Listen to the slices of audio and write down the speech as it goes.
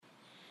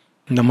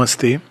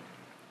Namaste.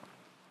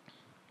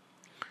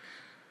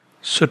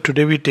 So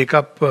today we take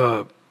up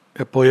a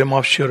poem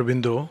of Sri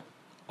Aurobindo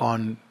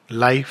on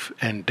life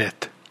and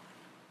death.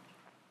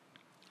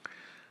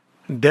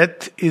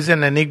 Death is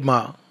an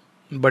enigma,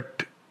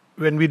 but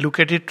when we look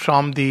at it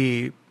from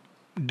the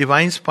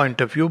divine's point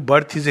of view,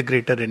 birth is a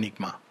greater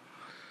enigma.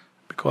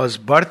 Because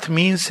birth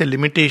means a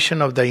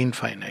limitation of the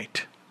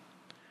infinite.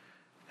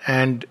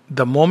 And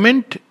the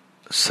moment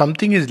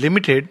something is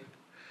limited,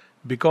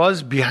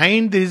 because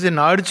behind there is an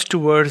urge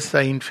towards the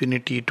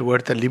infinity,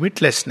 towards the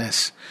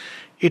limitlessness,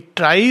 it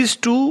tries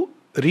to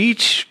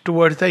reach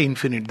towards the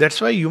infinite. That's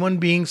why human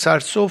beings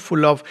are so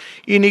full of,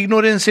 in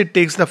ignorance it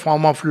takes the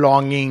form of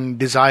longing,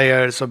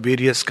 desires of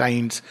various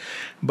kinds.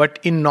 But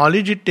in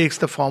knowledge it takes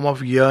the form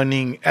of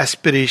yearning,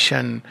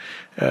 aspiration,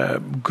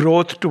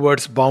 growth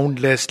towards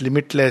boundless,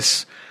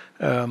 limitless,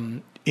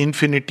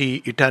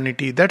 infinity,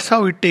 eternity. That's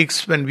how it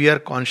takes when we are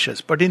conscious.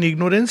 But in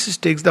ignorance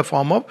it takes the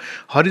form of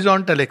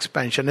horizontal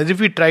expansion, as if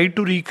we try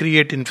to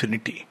recreate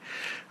infinity.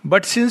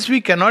 But since we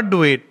cannot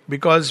do it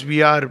because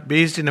we are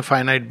based in a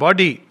finite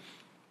body,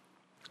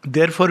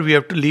 therefore we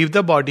have to leave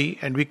the body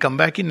and we come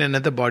back in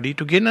another body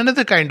to gain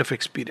another kind of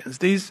experience.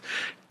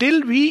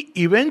 Till we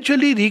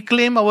eventually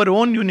reclaim our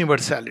own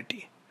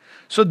universality.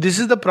 So this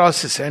is the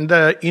process, and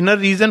the inner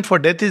reason for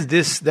death is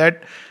this,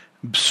 that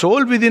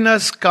soul within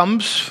us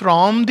comes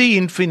from the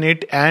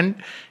infinite and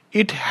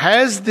it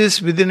has this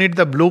within it,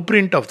 the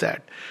blueprint of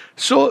that.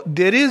 So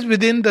there is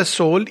within the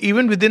soul,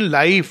 even within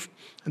life,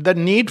 the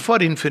need for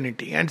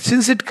infinity. And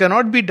since it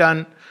cannot be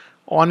done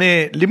on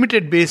a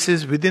limited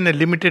basis within a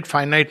limited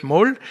finite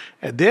mold,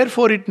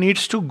 therefore it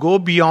needs to go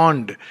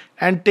beyond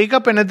and take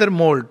up another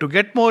mold to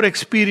get more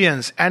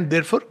experience and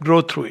therefore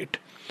grow through it.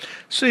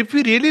 So if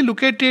we really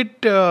look at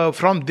it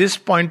from this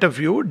point of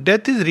view,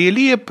 death is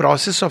really a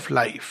process of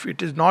life.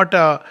 It is not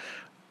a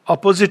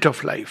opposite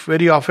of life.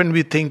 Very often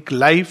we think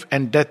life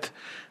and death.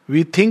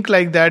 We think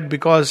like that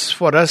because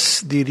for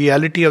us the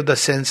reality of the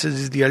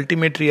senses is the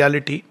ultimate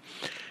reality.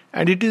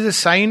 And it is a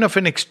sign of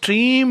an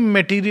extreme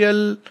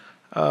material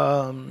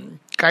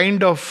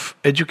kind of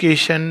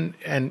education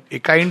and a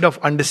kind of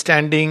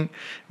understanding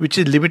which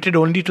is limited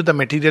only to the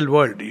material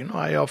world.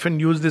 I often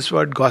use this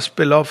word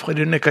gospel of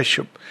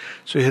Hiranyakashipu.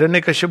 So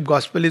Hiranyakashipu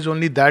gospel is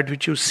only that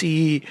which you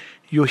see,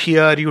 you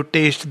hear, you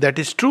taste, that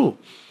is true.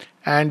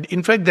 And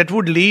in fact that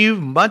would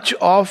leave much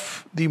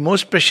of the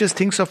most precious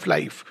things of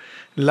life,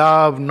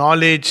 love,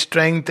 knowledge,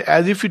 strength,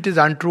 as if it is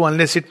untrue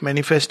unless it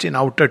manifests in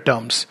outer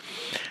terms.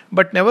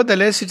 But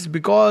nevertheless, it's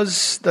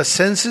because the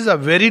senses are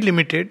very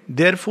limited.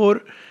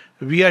 Therefore,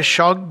 we are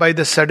shocked by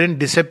the sudden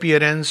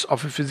disappearance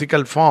of a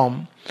physical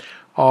form,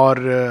 or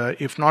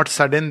if not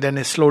sudden, then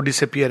a slow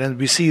disappearance.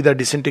 We see the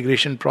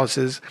disintegration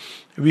process.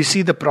 We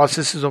see the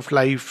processes of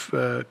life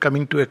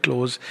coming to a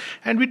close,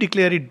 and we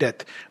declare it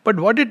death. But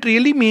what it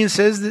really means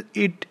is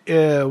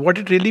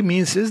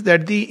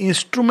that the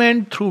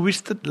instrument through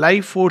which the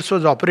life force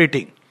was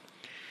operating,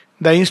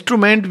 the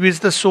instrument which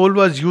the soul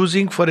was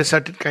using for a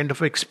certain kind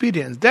of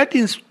experience, that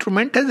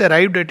instrument has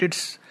arrived at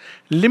its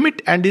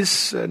limit and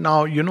is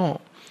now,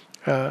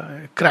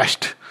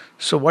 crashed.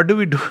 So what do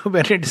we do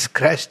when it is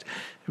crashed?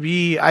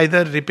 We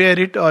either repair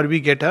it or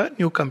we get a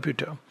new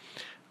computer.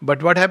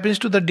 But what happens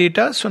to the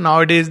data? So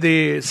nowadays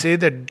they say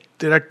that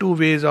there are two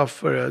ways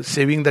of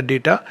saving the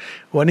data.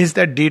 One is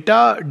that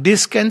data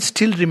disk can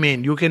still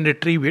remain. You can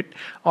retrieve it,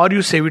 or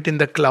you save it in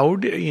the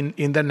cloud,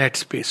 in the net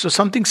space. So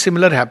something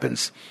similar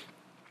happens.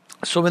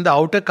 So when the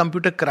outer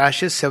computer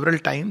crashes several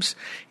times,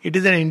 it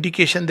is an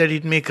indication that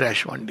it may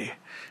crash one day.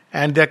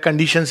 And there are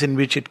conditions in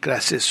which it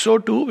crashes. So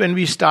too, when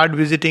we start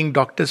visiting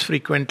doctors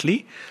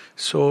frequently,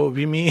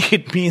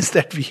 it means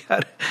that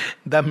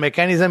the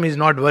mechanism is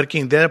not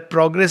working. There are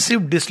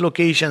progressive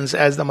dislocations,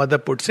 as the mother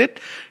puts it,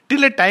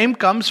 till a time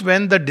comes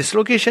when the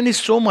dislocation is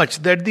so much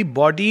that the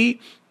body,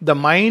 the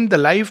mind, the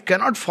life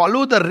cannot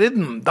follow the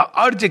rhythm, the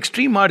urge,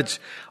 extreme urge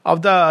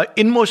of the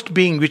inmost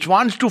being which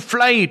wants to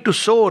fly, to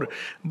soar,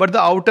 but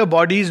the outer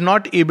body is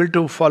not able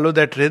to follow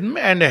that rhythm,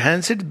 and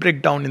hence it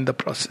breaks down in the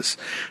process.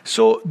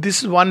 So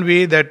this is one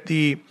way that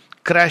the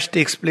crash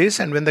takes place.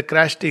 And when the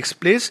crash takes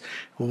place,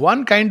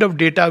 one kind of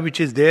data which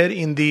is there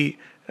in the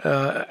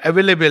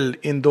available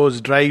in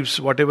those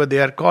drives, whatever they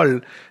are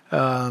called,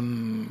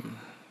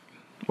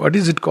 what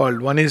is it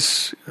called? One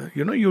is,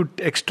 you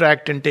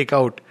extract and take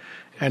out,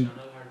 and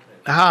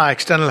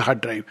external hard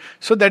drive.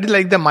 So that is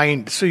like the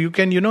mind. So you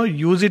can,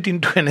 use it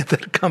into another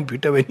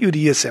computer when you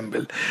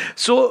reassemble.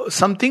 So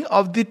something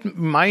of the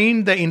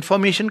mind, the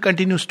information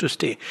continues to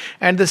stay.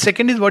 And the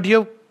second is what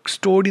you have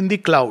stored in the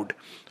cloud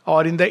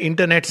or in the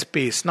internet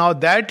space. Now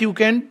that you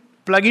can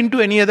plug into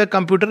any other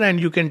computer and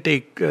you can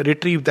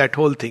retrieve that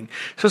whole thing.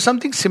 So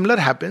something similar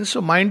happens. So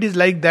mind is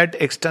like that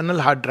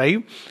external hard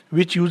drive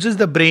which uses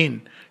the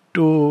brain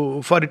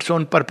for its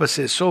own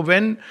purposes. So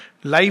when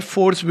life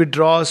force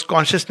withdraws,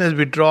 consciousness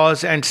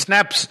withdraws and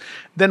snaps,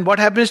 then what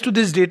happens to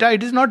this data?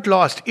 It is not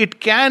lost. It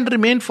can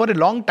remain for a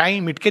long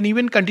time. It can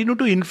even continue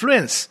to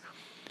influence.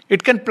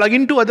 It can plug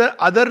into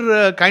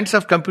other kinds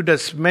of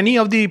computers. Many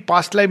of the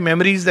past life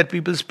memories that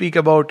people speak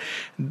about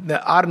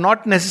are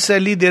not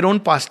necessarily their own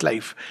past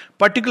life,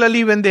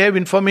 particularly when they have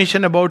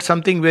information about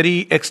something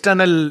very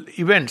external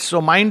events.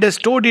 So mind has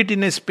stored it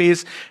in a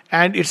space,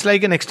 and it's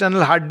like an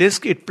external hard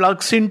disk. It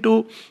plugs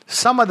into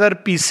some other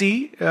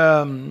PC,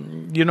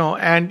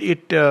 and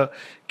it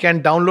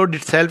can download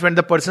itself, and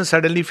the person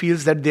suddenly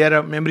feels that there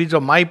are memories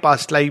of my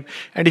past life.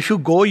 And if you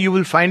go, you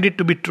will find it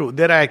to be true.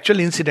 There are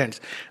actual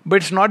incidents, but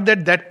it's not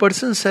that that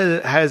person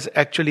has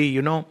actually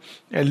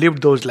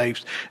lived those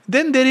lives.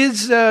 Then there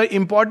is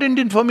important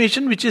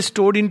information which is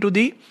stored into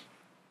the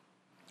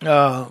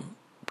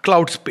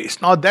cloud space.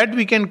 Now that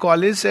we can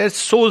call it as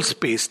soul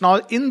space.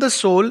 Now in the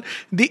soul,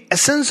 the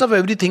essence of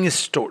everything is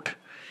stored.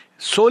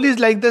 Soul is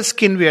like the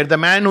skinware, the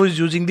man who is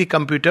using the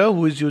computer,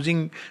 who is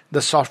using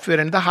the software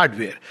and the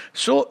hardware.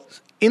 So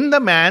in the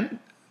man,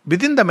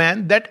 within the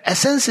man, that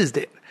essence is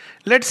there.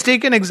 Let's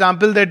take an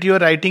example that you are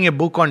writing a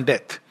book on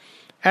death,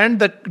 and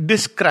the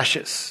disk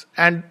crashes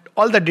and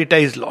all the data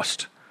is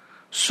lost.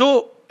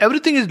 So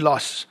everything is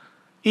lost.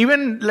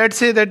 Even let's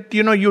say that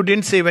you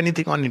didn't save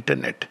anything on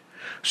internet.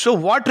 So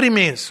what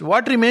remains?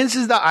 What remains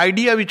is the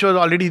idea which was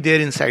already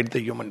there inside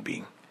the human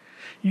being.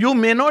 You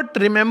may not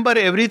remember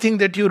everything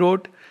that you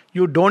wrote.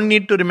 You don't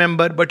need to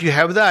remember, but you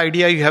have the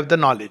idea, you have the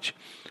knowledge.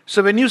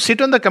 So when you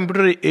sit on the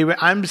computer,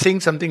 I'm saying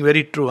something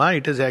very true.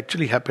 It has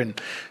actually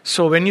happened.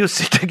 So when you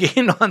sit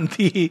again on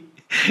the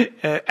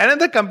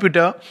another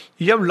computer,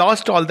 you have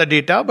lost all the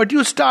data, but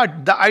you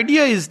start. The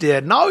idea is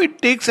there. Now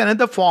it takes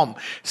another form.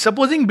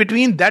 Supposing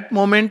between that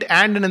moment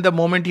and another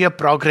moment you have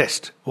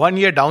progressed 1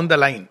 year down the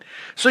line.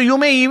 So you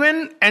may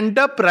even end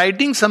up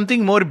writing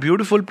something more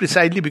beautiful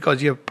precisely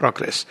because you have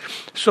progressed.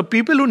 So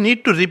people who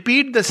need to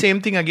repeat the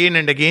same thing again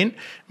and again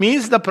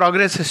means the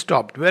progress has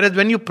stopped. Whereas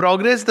when you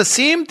progress the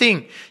same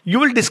thing, you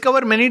will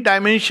discover many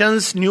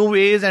dimensions, new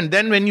ways, and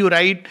then when you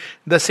write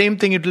the same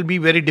thing, it will be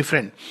very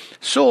different.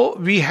 So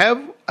we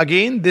have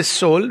again this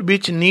soul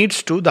which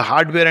needs to, the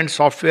hardware and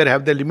software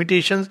have their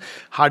limitations.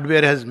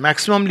 Hardware has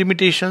maximum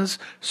limitations,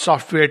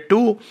 software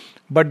too.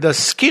 But the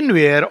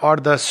skinware or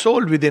the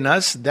soul within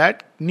us,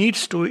 that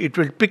needs to, it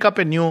will pick up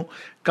a new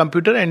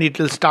computer and it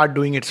will start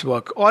doing its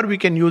work. Or we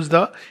can use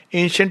the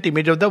ancient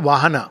image of the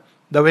Vahana,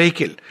 the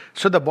vehicle.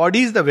 So the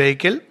body is the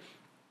vehicle,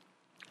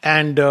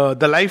 and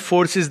the life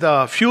force is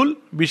the fuel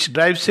which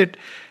drives it,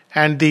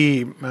 and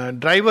the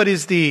driver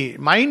is the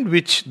mind,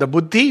 which the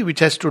buddhi, which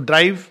has to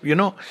drive,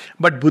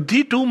 But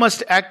buddhi too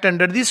must act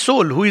under the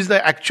soul, who is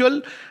the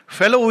actual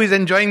fellow who is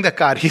enjoying the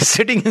car. He's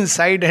sitting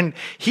inside and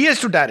he has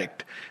to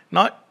direct.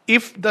 Now,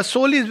 if the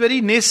soul is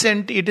very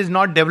nascent, it is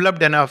not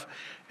developed enough.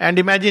 And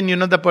imagine,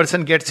 the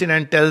person gets in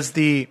and tells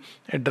the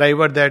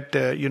driver that,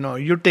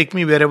 you take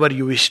me wherever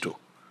you wish to.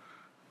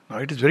 Now,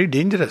 it is very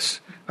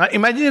dangerous. Now,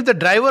 imagine if the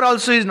driver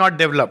also is not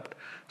developed.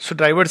 So,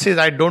 driver says,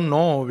 I don't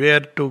know where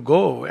to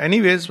go.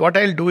 Anyways, what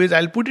I'll do is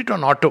I'll put it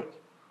on auto.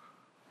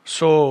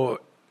 So,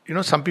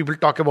 some people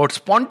talk about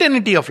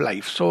spontaneity of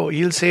life. So,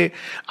 he'll say,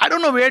 I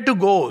don't know where to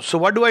go. So,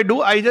 what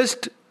do? I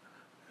just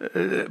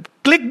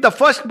click the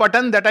first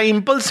button that I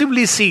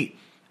impulsively see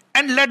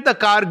and let the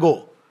car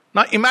go.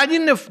 Now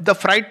imagine if the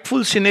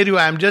frightful scenario,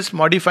 I am just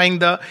modifying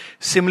the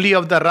simile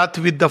of the Rath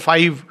with the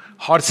 5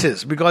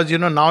 horses, because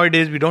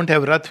nowadays we don't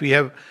have Rath, we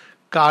have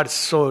cars.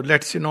 So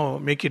let's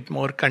make it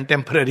more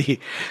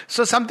contemporary.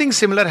 So something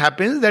similar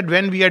happens, that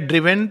when we are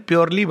driven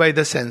purely by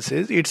the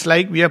senses, it's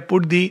like we have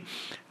put the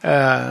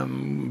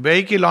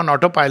vehicle on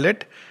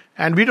autopilot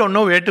and we don't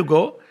know where to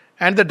go,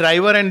 and the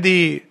driver and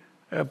the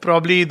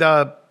probably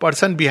the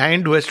person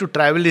behind who has to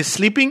travel is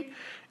sleeping,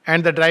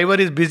 and the driver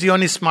is busy on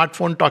his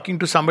smartphone talking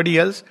to somebody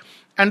else,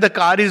 and the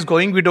car is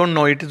going, we don't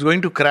know, it is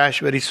going to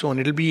crash very soon.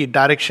 It will be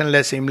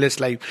directionless, aimless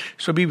life.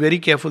 So be very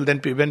careful then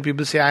when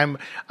people say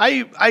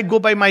I go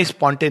by my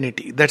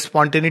spontaneity. That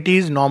spontaneity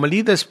is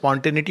normally the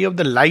spontaneity of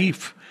the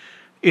life.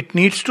 It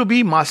needs to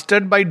be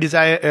mastered by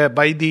desire,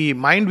 by the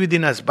mind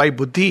within us, by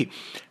buddhi.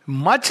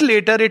 Much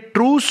later, a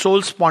true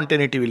soul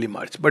spontaneity will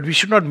emerge. But we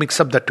should not mix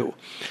up the two.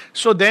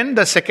 So then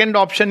the second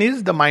option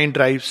is the mind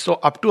drives. So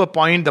up to a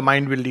point, the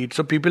mind will lead.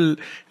 So people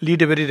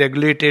lead a very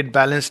regulated,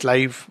 balanced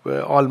life,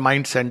 all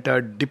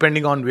mind-centered,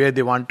 depending on where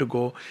they want to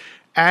go.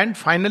 And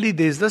finally,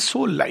 there is the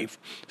soul life.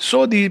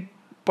 So the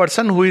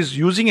person who is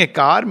using a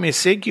car may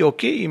say,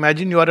 okay,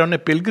 imagine you are on a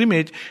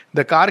pilgrimage,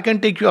 the car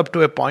can take you up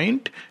to a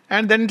point,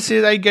 and then it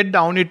says, I get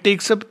down, it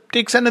takes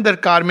another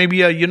car,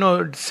 maybe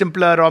a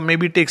simpler, or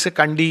maybe takes a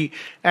kandi,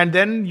 and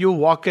then you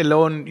walk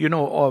alone,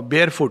 or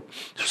barefoot.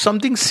 So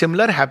something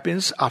similar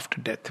happens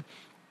after death.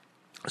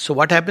 So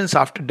what happens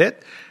after death?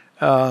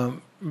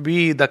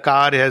 The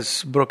car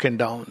has broken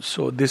down.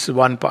 So this is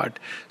one part.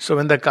 So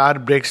when the car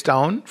breaks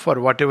down for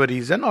whatever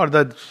reason, or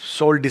the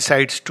soul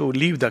decides to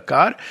leave the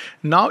car,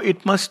 now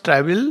it must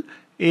travel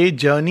a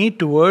journey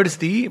towards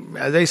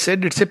as I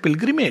said, it's a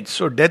pilgrimage.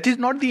 So death is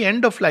not the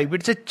end of life.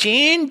 It's a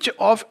change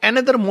of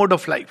another mode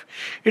of life.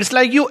 It's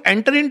like you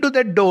enter into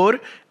that door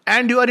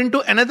and you are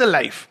into another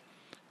life.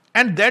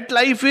 And that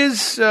life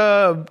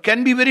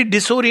can be very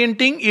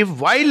disorienting if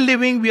while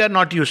living we are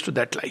not used to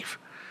that life.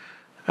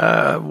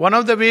 One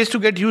of the ways to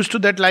get used to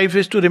that life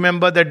is to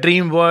remember the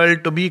dream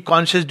world, to be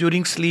conscious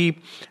during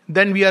sleep.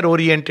 Then we are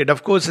oriented.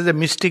 Of course, as a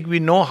mystic, we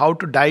know how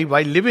to die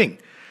while living.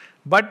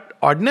 But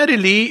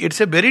ordinarily,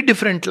 it's a very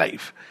different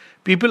life.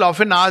 People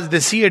often ask, they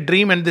see a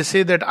dream and they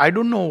say that I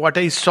don't know what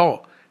I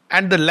saw.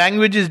 And the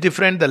language is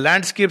different, the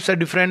landscapes are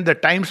different, the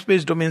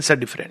time-space domains are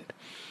different.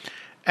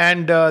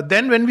 And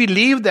then when we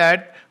leave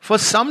that, for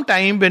some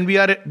time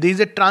there is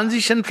a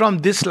transition from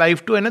this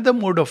life to another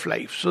mode of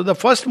life. So the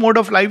first mode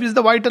of life is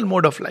the vital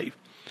mode of life.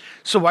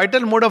 So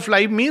vital mode of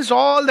life means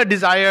all the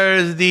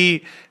desires,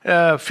 the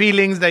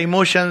feelings, the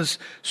emotions.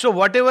 So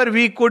whatever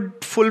we could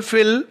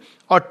fulfill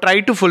or try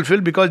to fulfill,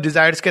 because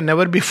desires can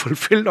never be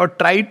fulfilled, or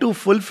try to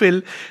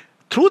fulfill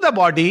through the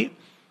body.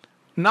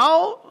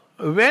 Now,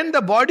 when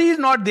the body is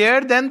not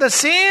there, then the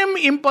same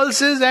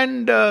impulses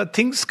and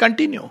things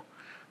continue.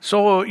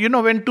 So,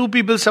 when two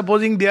people,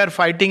 supposing they are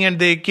fighting and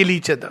they kill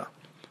each other.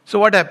 So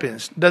what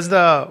happens? Does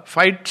the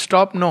fight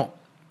stop? No.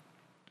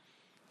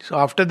 So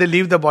after they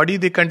leave the body,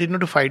 they continue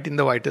to fight in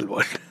the vital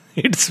world.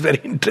 It's very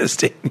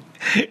interesting.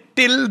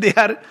 Till they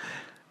are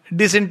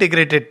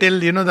disintegrated, till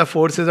the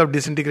forces of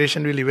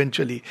disintegration will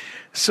eventually.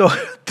 So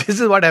this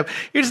is what happens.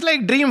 It's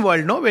like dream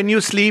world, no? When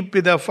you sleep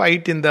with a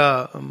fight in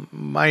the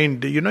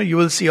mind, you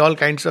will see all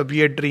kinds of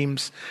weird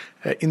dreams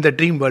in the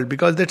dream world,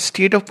 because that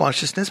state of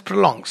consciousness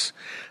prolongs.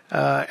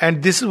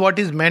 And this is what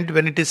is meant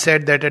when it is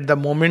said that at the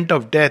moment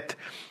of death,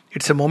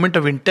 it's a moment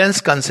of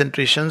intense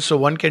concentration, so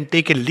one can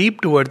take a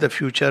leap towards the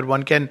future,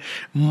 one can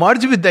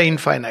merge with the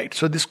infinite.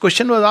 So this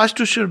question was asked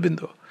to Sri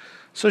Aurobindo.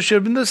 So Sri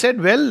Aurobindo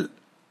said, well,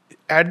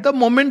 at the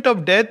moment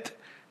of death,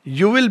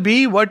 you will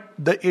be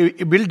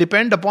it will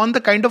depend upon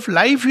the kind of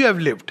life you have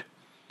lived.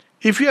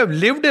 If you have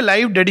lived a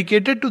life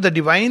dedicated to the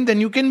divine,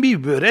 then you can be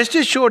rest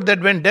assured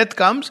that when death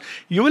comes,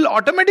 you will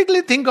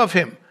automatically think of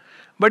him.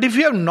 But if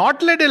you have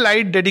not led a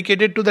life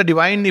dedicated to the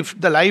divine, if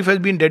the life has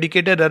been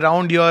dedicated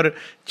around your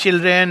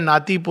children,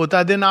 nati,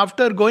 pota, then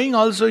after going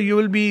also you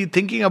will be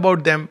thinking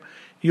about them.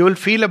 You will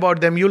feel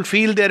about them. You will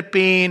feel their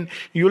pain.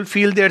 You will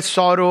feel their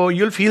sorrow.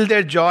 You will feel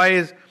their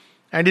joys.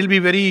 And it will be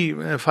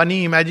very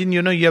funny. Imagine,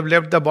 you have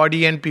left the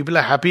body and people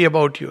are happy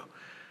about you.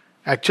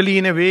 Actually,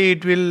 in a way,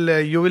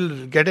 you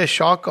will get a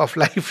shock of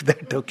life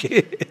that,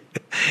 okay,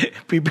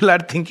 people are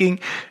thinking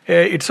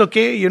it's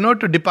okay,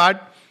 to depart.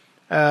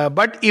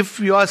 But if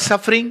you are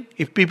suffering,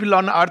 if people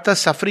on earth are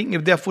suffering,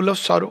 if they are full of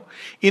sorrow,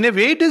 in a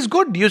way it is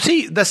good. You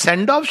see, the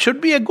send-off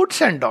should be a good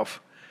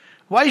send-off.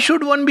 Why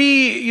should one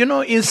be, in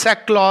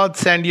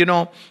sackcloths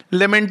and,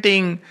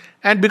 lamenting?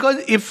 And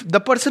because if the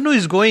person who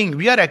is going,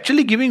 we are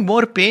actually giving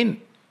more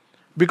pain.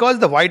 Because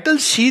the vital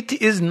sheath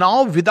is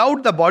now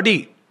without the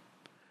body.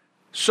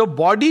 So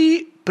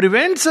body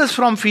prevents us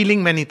from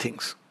feeling many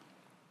things.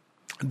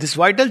 This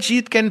vital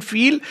sheath can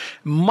feel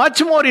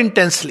much more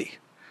intensely.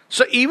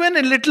 So even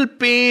a little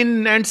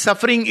pain and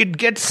suffering,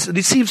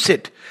 receives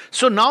it.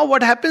 So now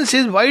what happens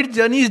is, why its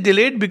journey is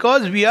delayed?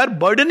 Because we are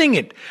burdening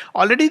it.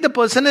 Already the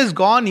person is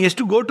gone, he has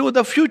to go to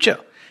the future.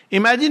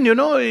 Imagine,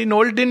 in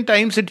olden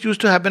times it used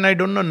to happen, I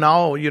don't know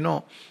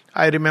now,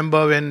 I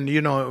remember when,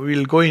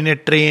 we'll go in a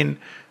train,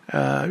 we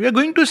are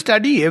going to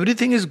study,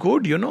 everything is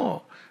good,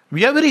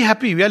 We are very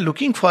happy, we are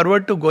looking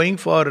forward to going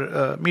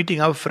for meeting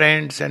our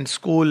friends and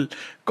school,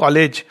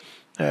 college.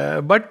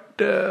 But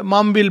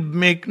mom will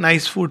make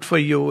nice food for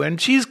you, and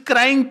she's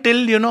crying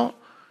till,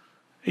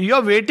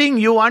 you're waiting,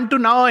 you want to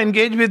now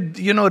engage with,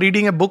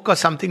 reading a book or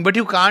something, but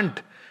you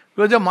can't,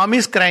 because your mom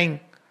is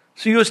crying.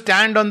 So you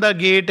stand on the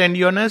gate and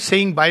you're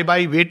saying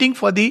bye-bye, waiting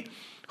for the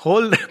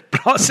whole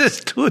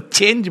process to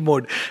change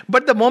mode.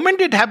 But the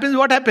moment it happens,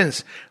 what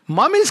happens?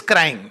 Mom is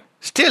crying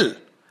still,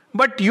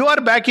 but you are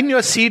back in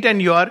your seat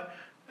and you are...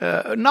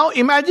 now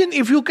imagine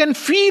if you can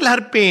feel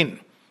her pain.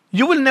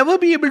 You will never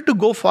be able to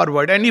go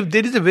forward. And if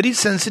there is a very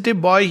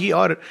sensitive boy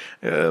or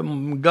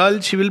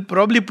girl, she will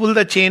probably pull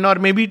the chain or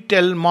maybe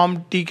tell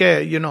mom, "Theek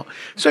hai,"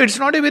 So it's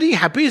not a very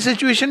happy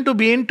situation to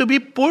be in, to be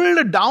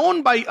pulled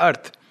down by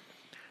earth.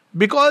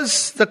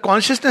 Because the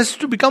consciousness is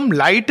to become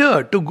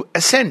lighter, to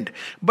ascend.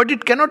 But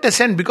it cannot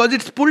ascend because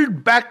it's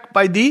pulled back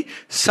by the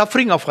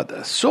suffering of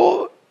others.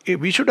 So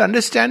we should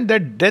understand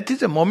that death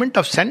is a moment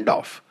of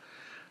send-off.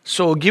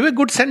 So give a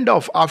good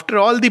send-off. After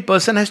all, the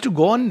person has to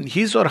go on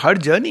his or her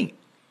journey.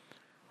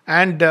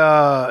 And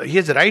he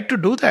has a right to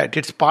do that.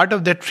 It's part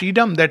of that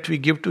freedom that we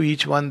give to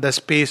each one, the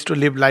space to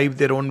live life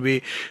their own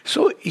way.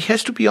 So he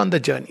has to be on the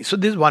journey. So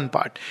this is one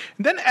part.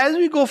 Then as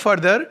we go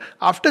further,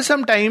 after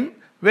some time,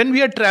 when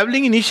we are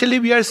traveling, initially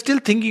we are still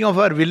thinking of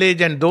our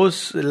village and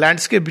those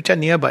landscapes which are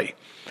nearby.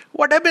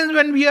 What happens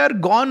when we are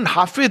gone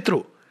halfway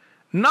through?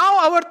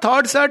 Now our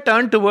thoughts are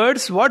turned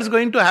towards what's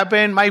going to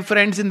happen, my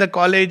friends in the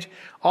college.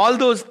 All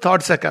those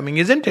thoughts are coming,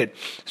 isn't it?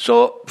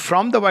 So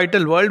from the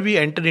vital world, we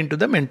enter into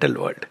the mental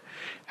world.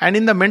 And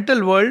in the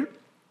mental world,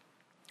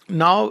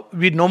 now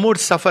we no more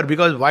suffer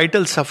because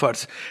vital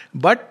suffers,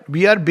 but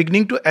we are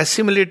beginning to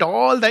assimilate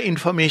all the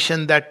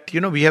information that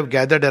we have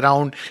gathered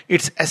around.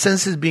 Its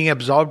essence is being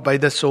absorbed by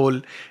the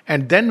soul,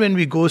 and then when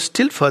we go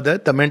still further,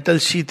 the mental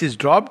sheath is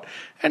dropped,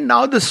 and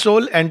now the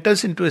soul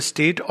enters into a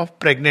state of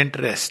pregnant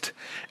rest.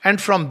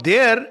 And from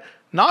there,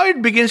 now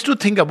it begins to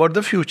think about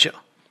the future.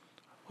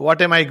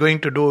 What am I going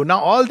to do? Now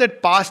all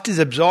that past is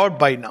absorbed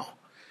by now.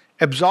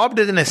 Absorbed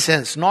as an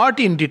essence, not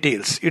in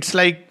details. It's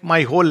like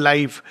my whole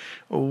life.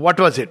 What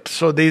was it?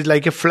 So there is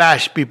like a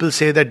flash. People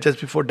say that just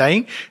before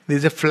dying, there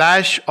is a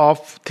flash of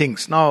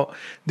things. Now,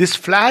 this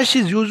flash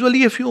is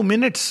usually a few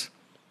minutes.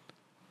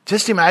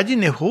 Just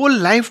imagine a whole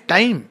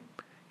lifetime.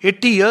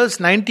 80 years,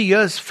 90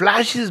 years.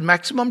 Flash is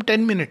maximum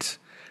 10 minutes.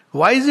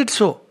 Why is it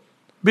so?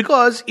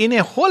 Because in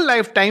a whole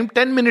lifetime,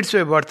 10 minutes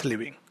were worth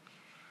living.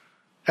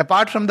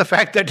 Apart from the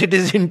fact that it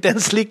is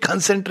intensely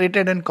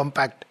concentrated and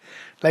compact,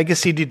 like a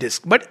CD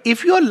disc. But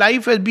if your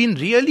life has been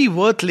really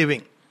worth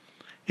living,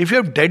 if you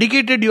have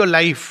dedicated your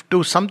life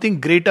to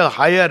something greater,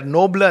 higher,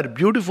 nobler,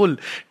 beautiful,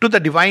 to the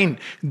divine,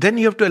 then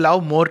you have to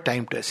allow more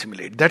time to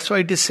assimilate. That's why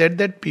it is said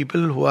that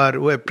people who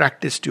have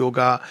practiced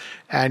yoga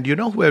and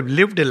who have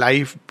lived a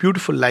life,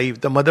 beautiful life,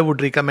 the mother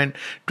would recommend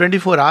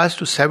 24 hours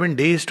to 7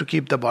 days to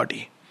keep the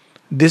body.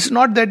 This is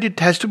not that it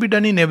has to be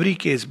done in every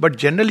case, but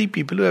generally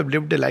people who have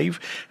lived a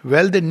life,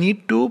 well, they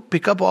need to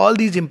pick up all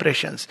these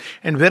impressions.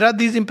 And where are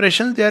these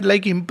impressions? They are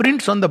like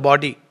imprints on the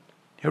body.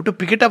 You have to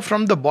pick it up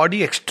from the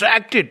body,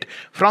 extract it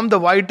from the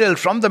vital,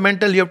 from the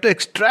mental. You have to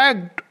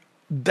extract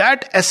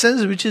that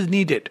essence which is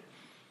needed.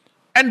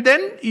 And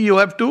then you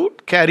have to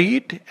carry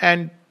it,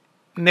 and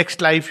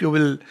next life you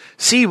will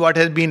see what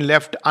has been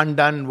left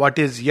undone, what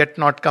is yet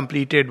not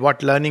completed,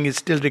 what learning is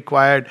still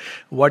required,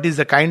 what is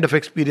the kind of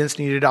experience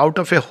needed. Out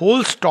of a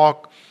whole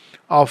stock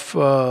of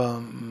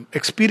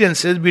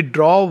experiences, we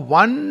draw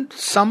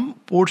some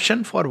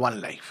portion for one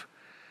life,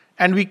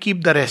 and we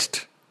keep the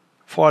rest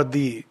for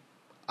the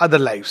other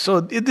life. So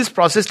this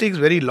process takes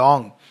very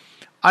long,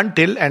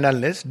 until and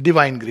unless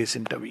divine grace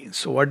intervenes.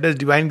 So what does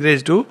divine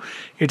grace do?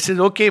 It says,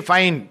 okay,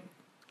 fine,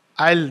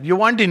 you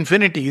want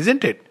infinity,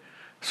 isn't it?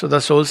 So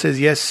the soul says,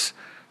 yes.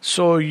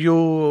 So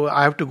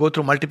I have to go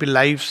through multiple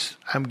lives.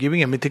 I'm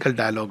giving a mythical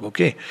dialogue,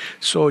 okay?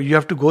 So you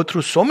have to go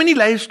through so many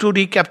lives to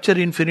recapture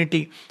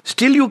infinity.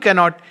 Still you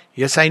cannot.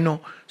 Yes, I know.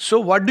 So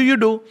what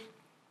do?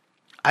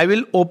 I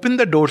will open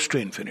the doors to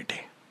infinity.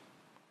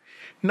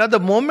 Now the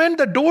moment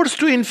the doors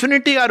to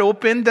infinity are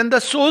open, then the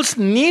soul's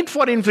need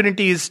for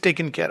infinity is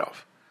taken care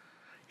of.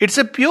 It's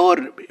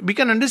we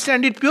can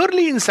understand it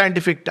purely in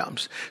scientific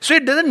terms. So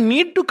it doesn't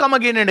need to come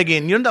again and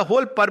again. The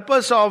whole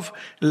purpose of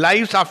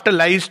lives after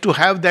lives to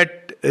have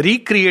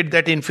recreate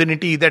that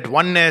infinity, that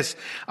oneness,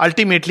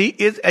 ultimately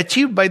is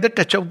achieved by the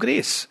touch of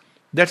grace.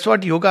 That's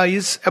what yoga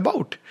is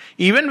about.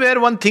 Even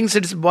where one thinks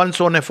it's one's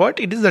own effort,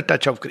 it is the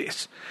touch of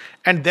grace.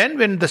 And then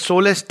when the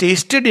soul has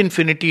tasted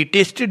infinity,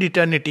 tasted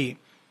eternity,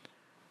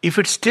 if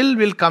it still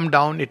will come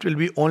down, it will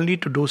be only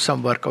to do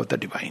some work of the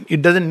divine.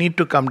 It doesn't need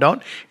to come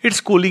down. Its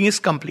schooling is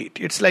complete.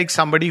 It's like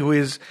somebody who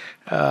is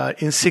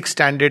in 6th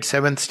standard,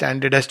 7th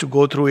standard, has to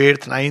go through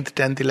 8th, 9th,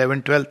 10th,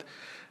 11th, 12th.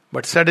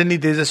 But suddenly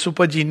there is a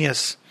super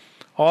genius.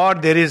 Or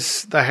there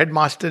is the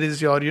headmaster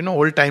is your,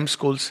 old time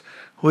schools,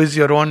 who is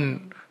your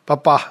own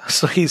papa.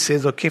 So he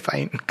says, okay,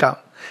 fine, come.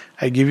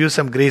 I give you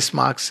some grace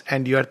marks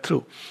and you are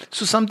through.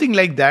 So something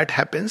like that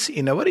happens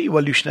in our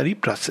evolutionary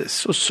process.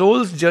 So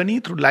soul's journey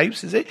through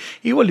lives is a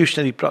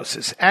evolutionary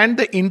process. And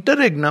the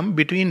interregnum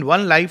between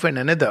one life and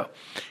another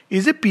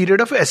is a period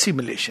of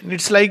assimilation.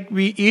 It's like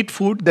we eat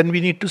food, then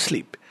we need to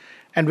sleep.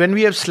 And when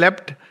we have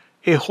slept,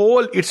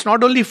 it's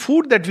not only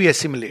food that we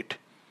assimilate.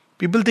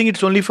 People think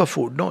it's only for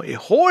food. No, a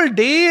whole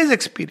day's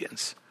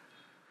experience.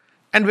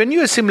 And when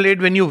you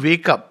assimilate, when you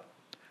wake up,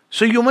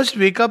 so you must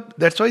wake up.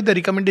 That's why the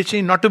recommendation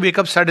is not to wake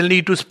up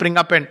suddenly, to spring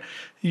up, and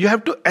you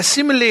have to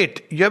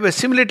assimilate. You have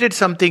assimilated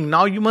something.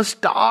 Now you must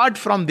start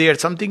from there.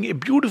 A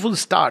beautiful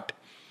start.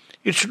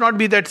 It should not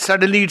be that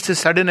suddenly it's a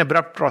sudden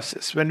abrupt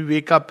process. When we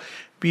wake up,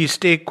 we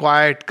stay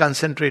quiet,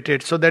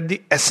 concentrated, so that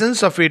the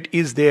essence of it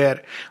is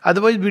there.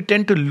 Otherwise we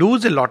tend to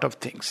lose a lot of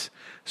things.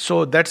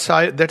 So that's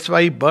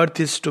why birth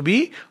is to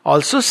be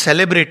also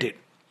celebrated.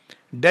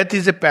 Death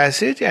is a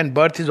passage and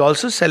birth is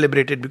also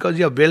celebrated because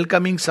you are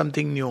welcoming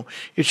something new.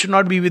 It should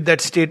not be with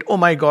that state, oh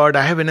my God,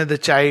 I have another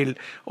child.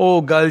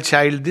 Oh, girl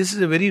child. This is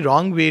a very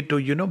wrong way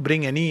to,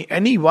 bring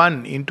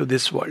anyone into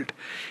this world.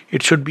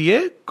 It should be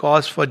a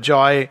cause for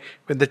joy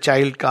when the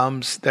child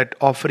comes, that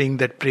offering,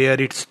 that prayer.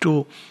 It's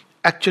to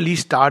actually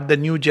start the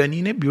new journey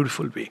in a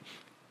beautiful way.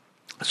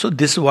 So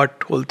this is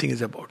what whole thing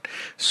is about.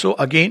 So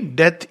again,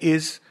 death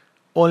is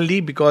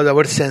only because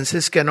our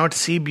senses cannot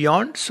see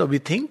beyond, so we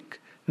think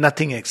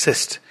nothing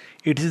exists.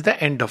 It is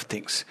the end of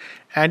things.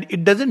 And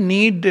it doesn't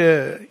need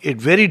a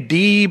very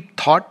deep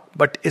thought,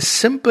 but a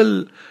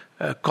simple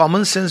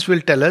common sense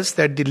will tell us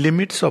that the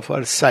limits of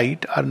our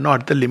sight are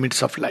not the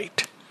limits of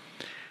light.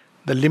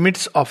 The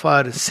limits of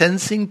our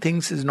sensing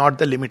things is not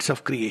the limits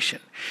of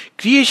creation.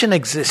 Creation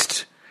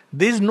exists.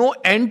 There is no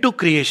end to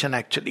creation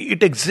actually.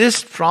 It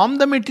exists from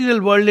the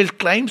material world. It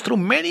climbs through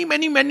many,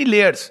 many, many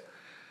layers.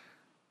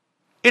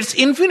 It's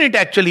infinite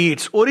actually.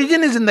 Its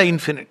origin is in the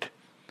infinite.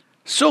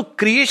 So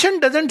creation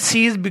doesn't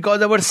cease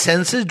because our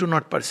senses do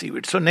not perceive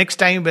it. So next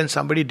time when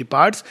somebody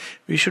departs,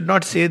 we should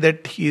not say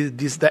that this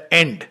is the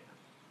end.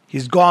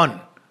 He's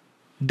gone.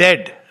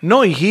 Dead.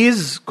 No, he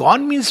is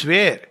gone means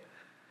where?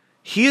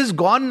 He is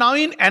gone now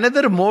in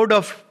another mode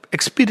of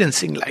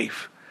experiencing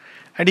life.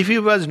 And if he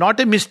was not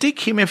a mystic,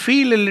 he may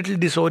feel a little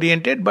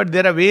disoriented, but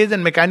there are ways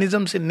and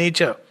mechanisms in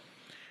nature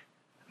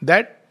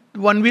that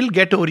one will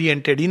get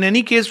oriented. In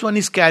any case, one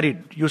is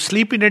carried. You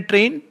sleep in a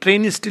train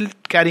is still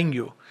carrying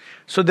you.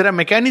 So there are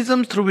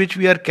mechanisms through which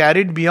we are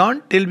carried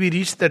beyond till we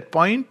reach that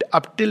point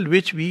up till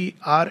which we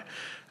are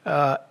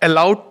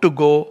allowed to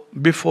go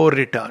before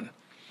return.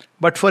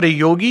 But for a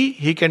yogi,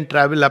 he can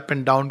travel up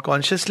and down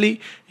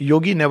consciously.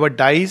 Yogi never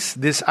dies.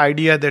 This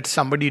idea that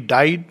somebody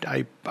died,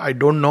 I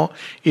don't know.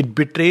 It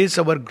betrays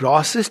our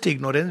grossest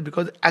ignorance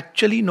because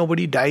actually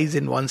nobody dies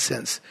in one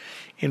sense.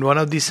 In one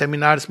of these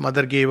seminars,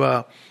 Mother gave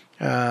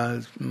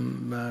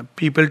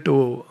people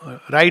to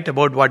write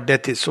about what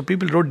death is. So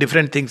people wrote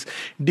different things.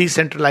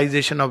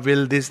 Decentralization of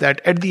will, this,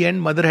 that. At the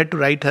end, Mother had to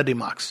write her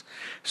remarks.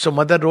 So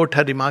Mother wrote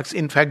her remarks.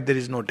 In fact, there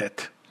is no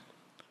death.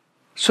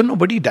 So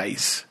nobody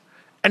dies.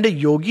 And a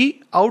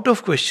yogi, out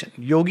of question.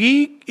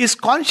 Yogi is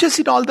conscious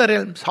in all the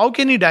realms. How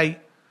can he die?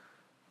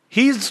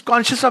 He is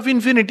conscious of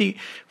infinity.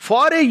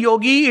 For a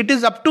yogi, it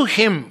is up to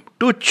him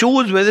to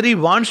choose whether he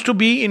wants to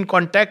be in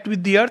contact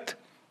with the earth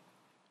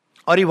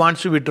or he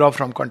wants to withdraw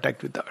from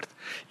contact with the earth.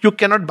 You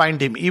cannot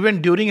bind him.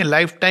 Even during a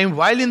lifetime,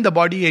 while in the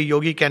body, a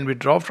yogi can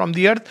withdraw from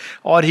the earth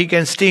or he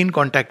can stay in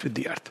contact with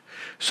the earth.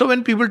 So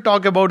when people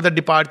talk about the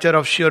departure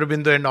of Sri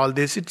Aurobindo and all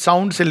this, it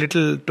sounds a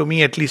little, to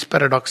me at least,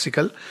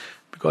 paradoxical.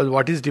 Because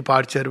what is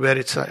departure? Where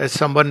it's, as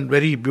someone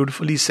very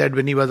beautifully said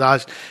when he was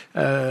asked,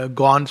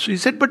 gone. So he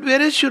said, but where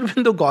is Sri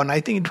Aurobindo gone? I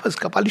think it was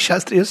Kapali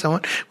Shastri or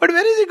someone. But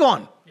where is he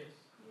gone? Yes.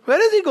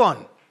 Where is he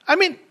gone? I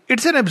mean,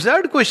 it's an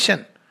absurd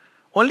question.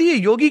 Only a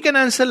yogi can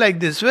answer like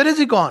this. Where is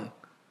he gone?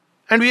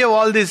 And we have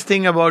all this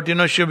thing about, Sri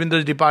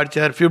Aurobindo's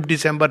departure, 5th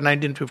December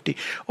 1950.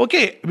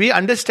 Okay, we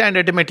understand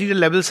at a material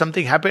level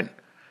something happened.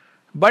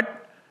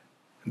 But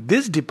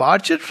this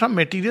departure from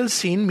material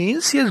scene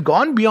means he has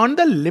gone beyond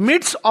the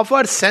limits of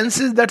our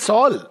senses, that's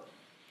all.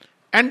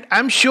 And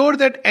I'm sure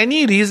that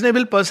any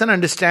reasonable person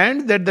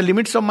understands that the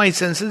limits of my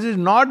senses is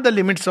not the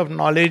limits of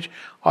knowledge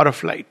or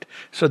of light.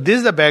 So this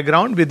is the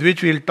background with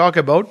which we'll talk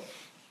about.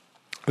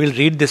 We'll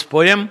read this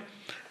poem,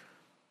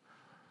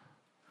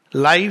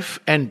 Life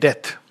and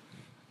Death.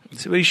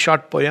 It's a very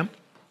short poem.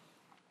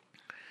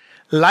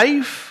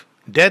 Life,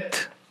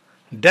 death,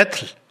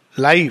 death,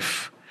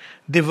 life.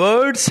 The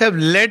words have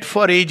led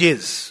for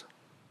ages.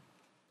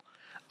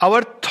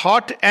 Our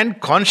thought and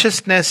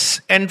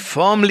consciousness and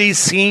firmly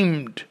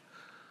seemed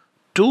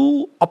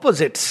two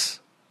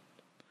opposites.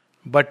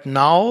 But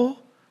now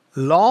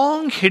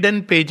long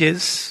hidden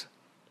pages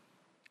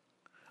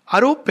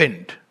are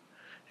opened,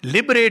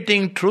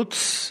 liberating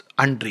truths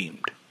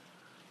undreamed.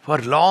 For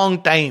a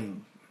long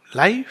time,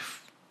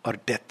 life or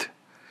death.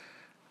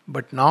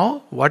 But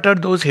now, what are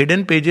those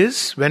hidden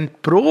pages? When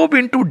probe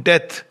into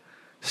death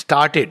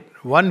started,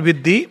 one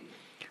with the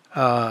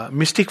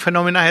mystic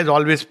phenomena has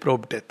always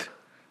probed death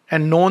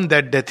and known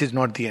that death is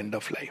not the end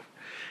of life.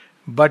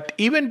 But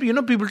even,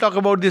 people talk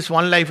about this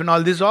one life and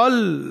all this, all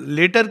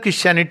later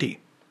Christianity.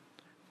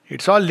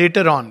 It's all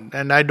later on,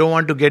 and I don't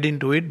want to get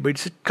into it, but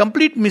it's a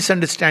complete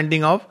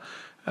misunderstanding of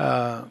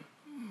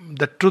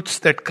the truths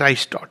that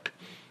Christ taught.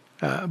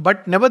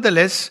 But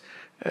nevertheless,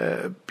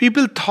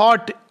 people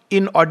thought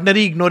in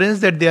ordinary ignorance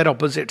that they are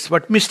opposites,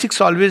 but mystics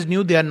always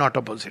knew they are not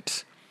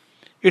opposites.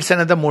 It's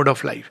another mode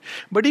of life.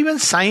 But even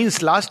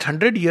science, last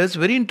 100 years,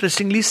 very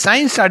interestingly,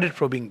 science started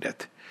probing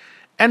death.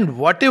 And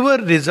whatever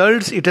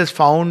results it has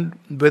found,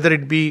 whether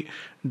it be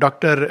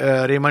Dr.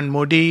 Raymond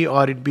Modi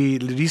or it be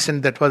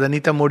recent, that was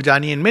Anita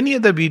Moorjani and many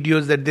other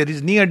videos, that there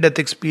is near-death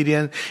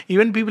experience.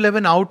 Even people have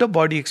an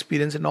out-of-body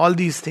experience and all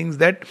these things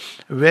that,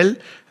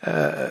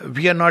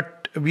 we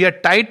are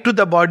tied to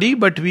the body,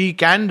 but we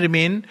can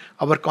remain,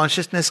 our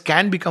consciousness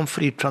can become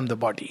freed from the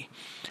body.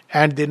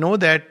 And they know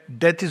that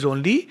death is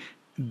only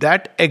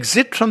that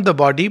exit from the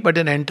body, but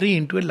an entry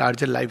into a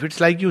larger life. It's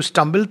like you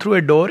stumble through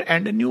a door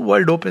and a new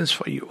world opens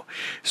for you.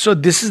 So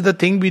this is the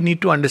thing we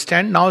need to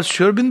understand. Now,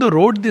 Sri Aurobindo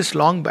wrote this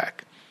long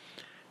back.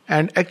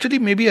 And actually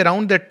maybe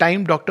around that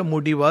time, Dr.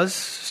 Moody was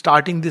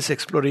starting this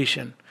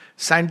exploration,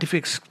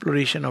 scientific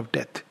exploration of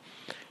death.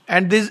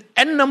 And there's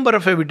n number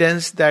of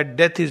evidence that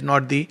death is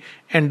not the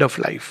end of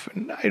life.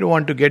 And I don't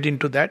want to get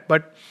into that,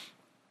 but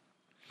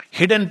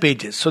hidden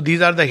pages. So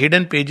these are the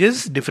hidden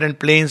pages, different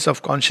planes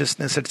of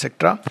consciousness,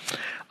 etc.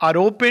 are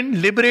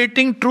opened,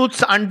 liberating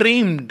truths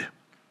undreamed.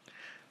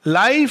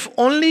 Life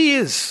only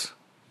is.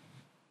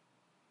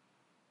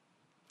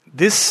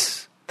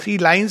 These 3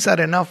 lines are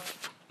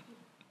enough.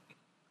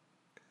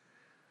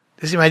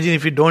 Just imagine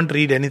if you don't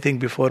read anything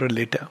before or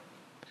later.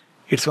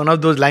 It's one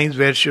of those lines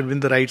where Sri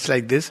Aurobindo writes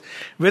like this: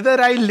 whether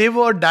I live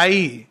or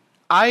die,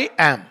 I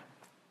am.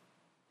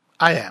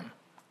 I am.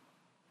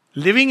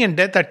 Living and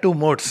death are two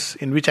modes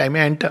in which I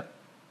may enter.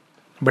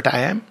 But I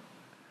am.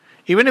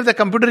 Even if the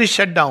computer is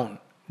shut down,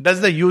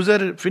 does the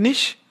user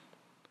finish?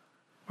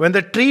 When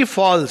the tree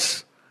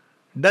falls,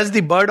 does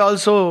the bird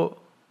also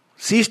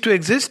cease to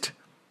exist?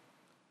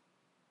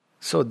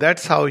 So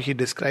that's how he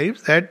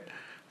describes that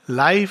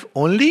life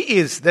only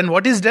is. Then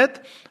what is death?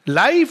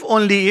 Life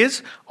only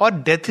is, or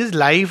death is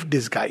life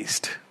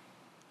disguised.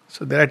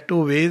 So there are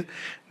two ways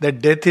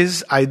that death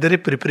is either a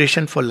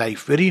preparation for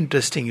life. Very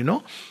interesting,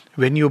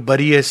 when you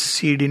bury a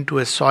seed into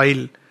a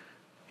soil,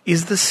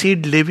 is the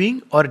seed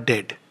living or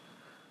dead?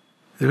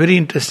 It's a very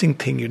interesting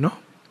thing,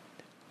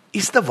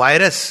 Is the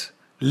virus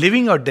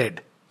living or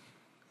dead?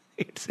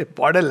 It's a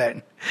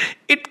borderland.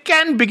 It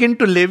can begin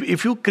to live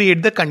if you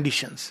create the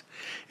conditions.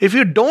 If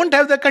you don't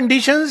have the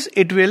conditions,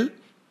 it will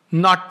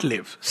not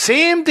live.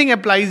 Same thing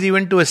applies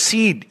even to a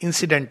seed,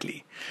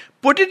 incidentally.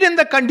 Put it in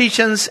the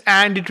conditions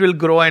and it will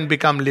grow and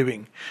become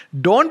living.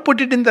 Don't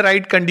put it in the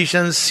right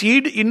conditions.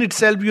 Seed in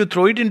itself, you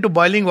throw it into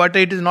boiling water,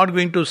 it is not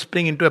going to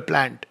spring into a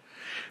plant.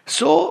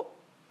 So,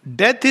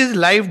 death is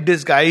life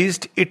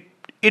disguised.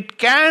 It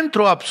can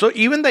throw up. So,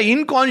 even the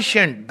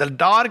inconscient, the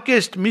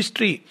darkest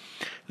mystery,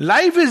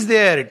 life is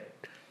there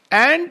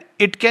and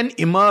it can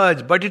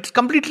emerge, but it's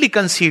completely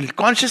concealed.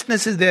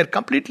 Consciousness is there,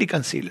 completely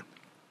concealed.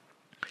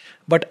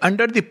 But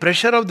under the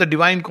pressure of the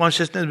divine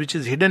consciousness which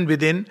is hidden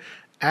within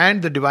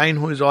and the divine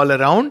who is all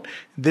around,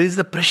 there is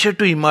the pressure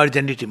to emerge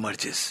and it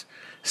emerges.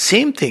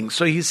 Same thing.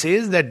 So he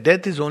says that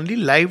death is only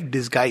life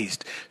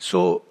disguised.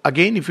 So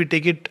again, if we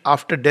take it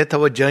after death,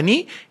 our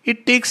journey,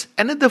 it takes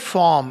another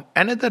form,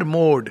 another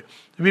mode.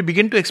 We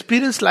begin to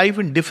experience life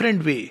in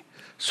different way.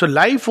 So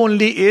life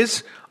only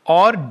is,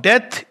 or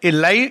death is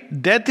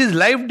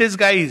life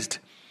disguised.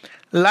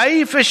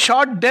 Life a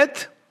short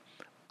death,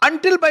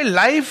 until by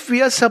life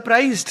we are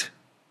surprised.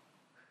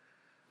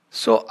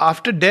 So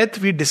after death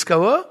we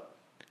discover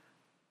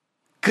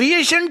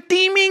creation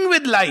teeming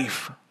with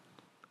life.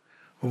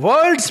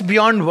 Worlds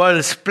beyond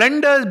worlds,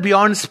 splendors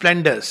beyond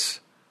splendors.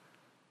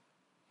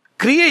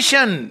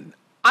 Creation,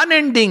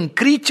 unending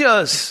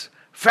creatures,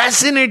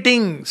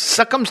 fascinating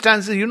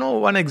circumstances.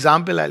 One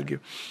example I'll give.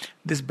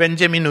 This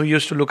Benjamin who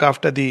used to look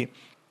after the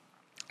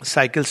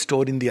cycle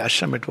store in the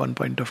ashram at one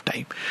point of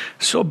time.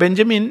 So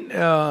Benjamin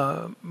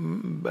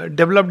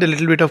developed a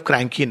little bit of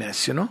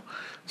crankiness,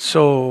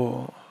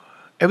 So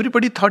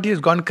everybody thought he has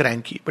gone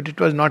cranky, but it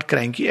was not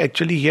cranky.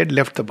 Actually, he had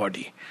left the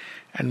body.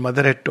 And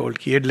mother had told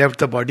he had left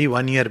the body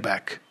 1 year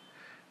back.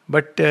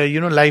 But,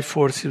 life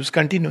force, he was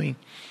continuing.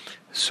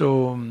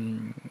 So,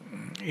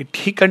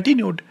 he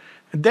continued.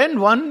 Then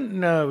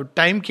one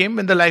time came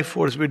when the life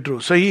force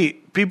withdrew. So,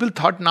 people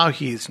thought now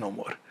he is no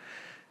more.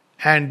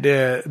 And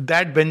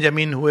that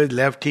Benjamin who has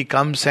left, he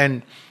comes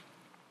and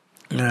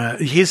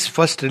his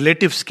first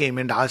relatives came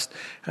and asked,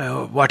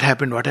 what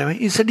happened?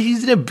 He said,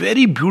 he's in a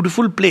very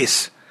beautiful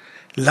place.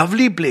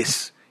 Lovely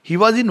place. He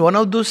was in one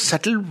of those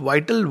subtle,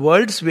 vital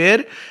worlds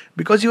where,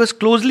 because he was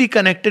closely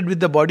connected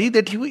with the body,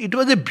 it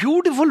was a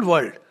beautiful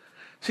world.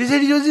 So he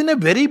said he was in a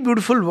very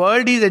beautiful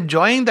world. He's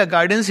enjoying the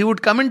gardens. He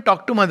would come and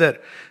talk to mother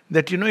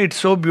that, it's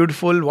so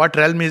beautiful. What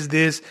realm is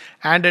this?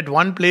 And at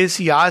one place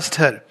he asked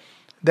her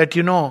that,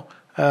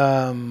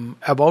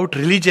 about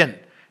religion.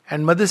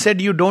 And mother said,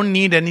 you don't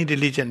need any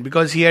religion,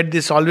 because he had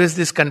always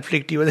this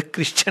conflict. He was a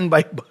Christian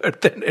by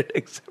birth and had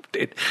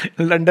accepted.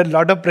 Under a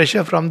lot of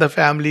pressure from the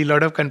family, a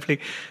lot of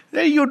conflict.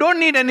 You don't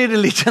need any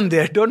religion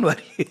there, don't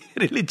worry.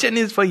 Religion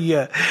is for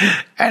here.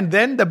 And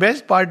then the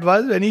best part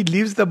was when he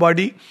leaves the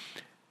body,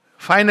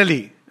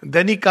 finally,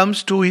 then he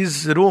comes to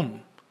his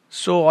room.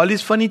 So all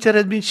his furniture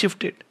has been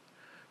shifted.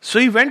 So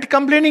he went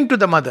complaining to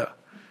the mother.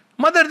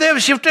 Mother, they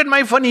have shifted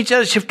my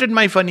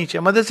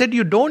furniture. Mother said,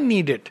 you don't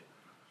need it.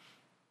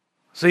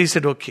 So he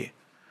said, okay.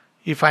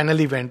 He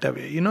finally went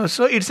away.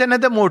 So it's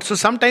another mode. So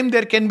sometimes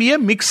there can be a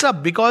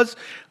mix-up, because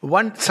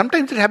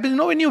sometimes it happens,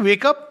 when you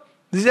wake up,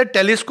 this is a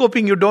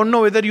telescoping. You don't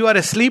know whether you are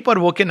asleep or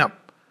woken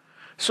up.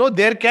 So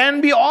there can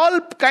be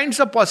all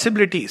kinds of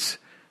possibilities.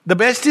 The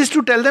best is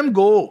to tell them,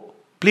 go,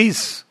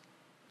 please.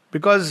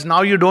 Because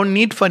now you don't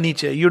need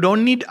furniture. You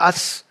don't need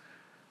us.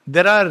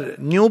 There are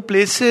new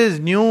places,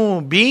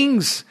 new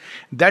beings.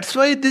 That's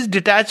why this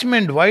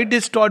detachment, why it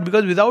is taught,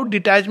 because without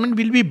detachment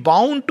we'll be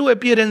bound to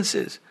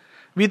appearances.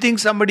 We think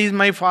somebody is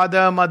my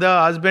father, mother,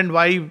 husband,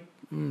 wife,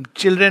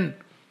 children.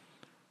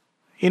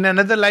 In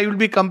another life will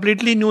be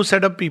completely new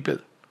set of people.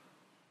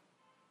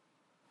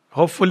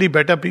 Hopefully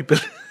better people.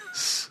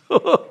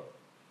 So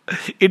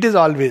it is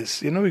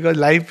always, because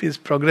life is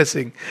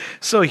progressing.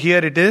 So here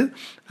it is,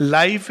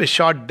 life a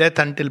short death,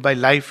 until by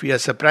life we are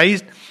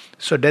surprised.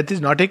 So death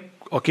is not a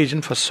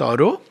occasion for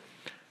sorrow.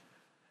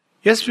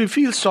 Yes, we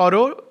feel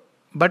sorrow,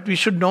 but we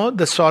should know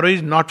the sorrow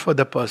is not for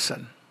the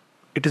person.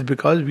 It is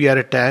because we are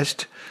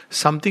attached.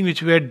 Something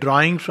which we are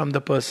drawing from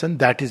the person,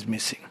 that is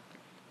missing.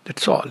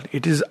 That's all.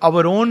 It is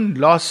our own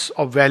loss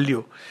of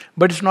value.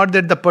 But it's not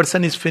that the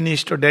person is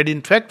finished or dead.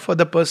 In fact, for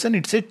the person,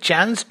 it's a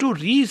chance to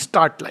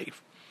restart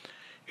life.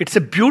 It's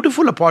a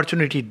beautiful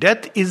opportunity.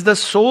 Death is the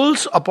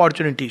soul's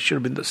opportunity, Sri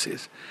Aurobindo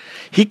says.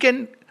 He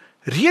can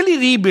really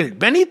rebuild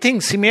many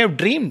things he may have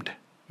dreamed,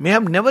 may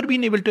have never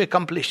been able to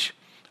accomplish.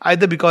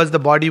 Either because the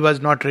body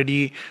was not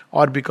ready,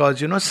 or because,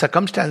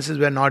 circumstances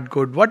were not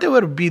good,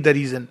 whatever be the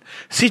reason,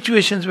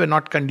 situations were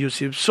not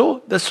conducive.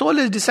 So the soul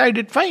has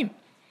decided, fine,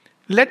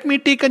 let me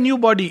take a new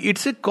body.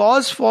 It's a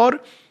cause for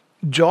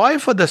joy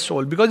for the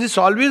soul, because it's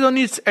always on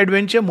its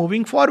adventure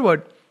moving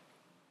forward.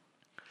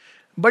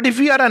 But if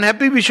we are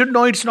unhappy, we should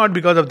know it's not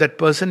because of that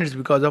person, it's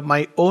because of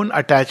my own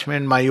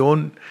attachment, my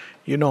own,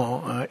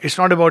 it's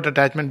not about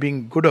attachment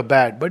being good or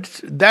bad, but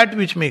it's that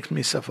which makes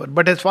me suffer.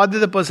 But as far as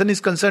the person is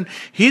concerned,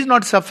 he is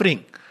not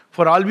suffering.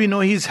 For all we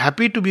know, he is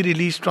happy to be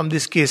released from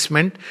this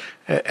casement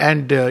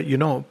and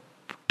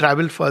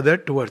travel further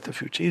towards the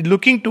future. He's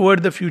looking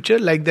toward the future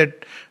like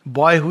that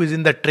boy who is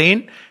in the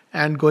train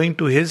and going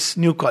to his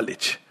new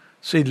college.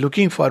 So he's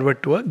looking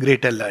forward to a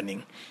greater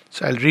learning.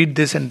 So I'll read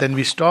this and then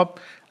we stop.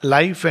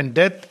 Life and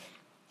death,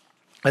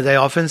 as I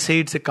often say,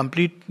 it's a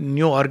complete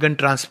new organ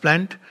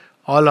transplant.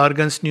 All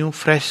organs new,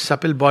 fresh,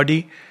 supple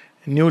body,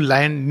 new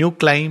land, new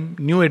climb,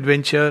 new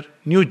adventure,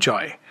 new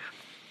joy.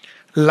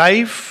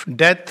 Life,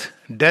 death,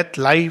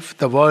 life,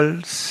 the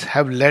worlds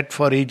have led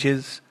for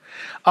ages.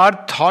 Our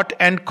thought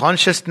and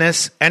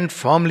consciousness and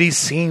firmly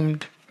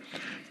seemed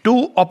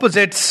two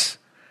opposites,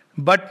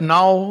 but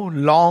now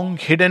long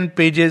hidden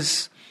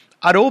pages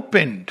are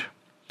opened,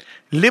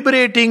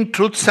 liberating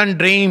truths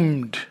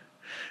undreamed.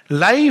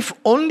 Life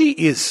only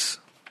is,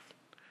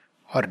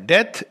 or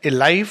death a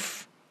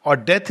life, or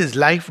death is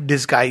life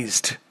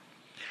disguised.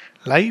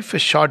 Life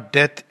is short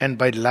death, and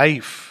by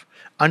life,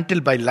 until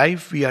by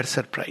life we are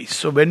surprised.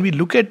 So when we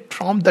look at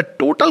from the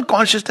total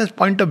consciousness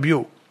point of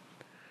view,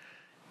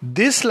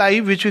 this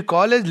life which we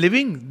call as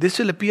living, this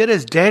will appear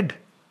as dead.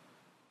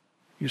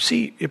 You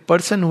see, a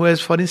person who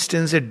has, for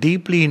instance, a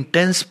deeply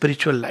intense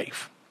spiritual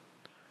life,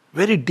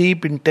 very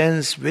deep,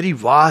 intense, very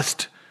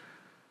vast,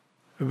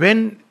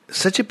 when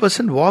such a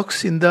person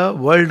walks in the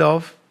world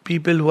of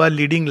people who are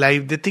leading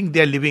life, they think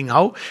they are living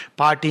how?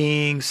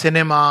 Partying,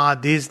 cinema,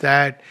 this,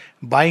 that,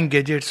 buying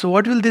gadgets. So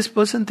what will this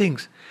person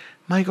think?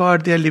 My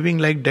God, they are living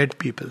like dead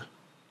people.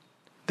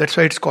 That's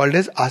why it's called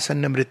as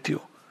Asanna Mrityu.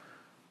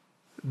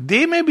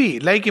 They may be,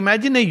 like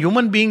imagine a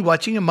human being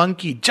watching a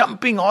monkey,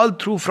 jumping all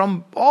through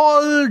from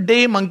all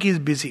day monkey is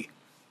busy.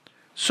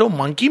 So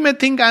monkey may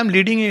think I am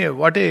leading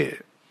a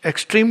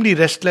extremely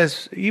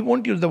restless, he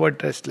won't use the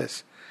word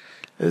restless.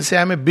 He'll say,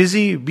 I'm a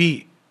busy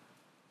bee.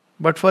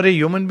 But for a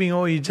human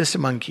being, he's just a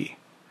monkey.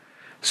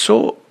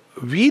 So,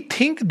 we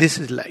think this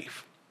is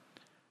life.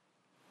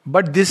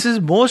 But this is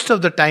most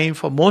of the time,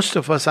 for most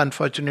of us,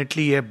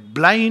 unfortunately, a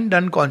blind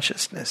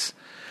unconsciousness.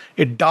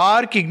 A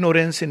dark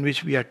ignorance in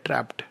which we are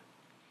trapped.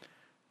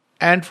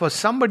 And for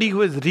somebody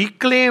who has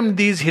reclaimed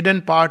these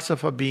hidden parts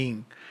of a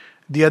being,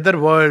 the other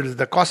worlds,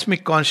 the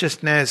cosmic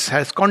consciousness,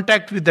 has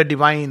contact with the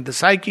divine, the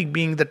psychic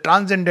being, the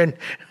transcendent,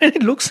 and he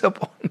looks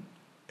upon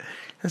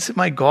and say,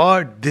 my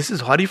God, this is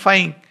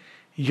horrifying.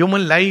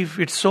 Human life,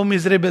 it's so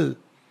miserable.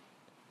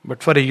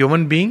 But for a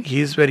human being,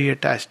 he is very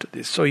attached to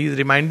this. So he is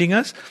reminding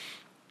us,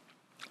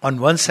 on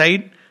one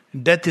side,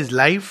 death is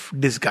life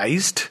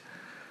disguised,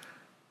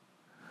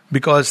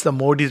 because the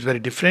mode is very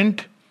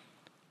different.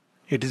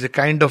 It is a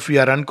kind of, we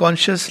are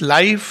unconscious.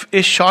 Life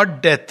is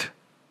short death.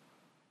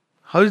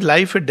 How is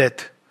life a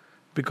death?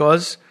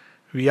 Because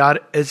we are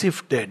as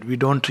if dead, we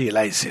don't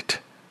realize it.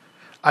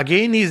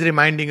 Again, he is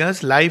reminding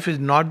us, life is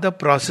not the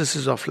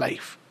processes of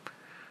life.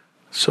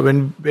 So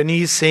when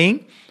he is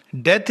saying,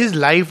 death is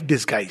life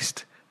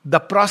disguised,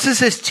 the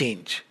processes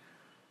change.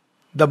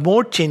 The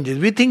mode changes.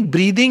 We think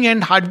breathing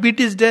and heartbeat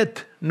is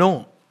death.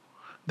 No.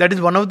 That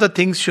is one of the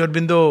things Sri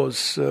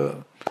Aurobindo's,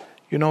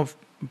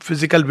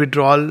 physical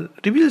withdrawal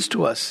reveals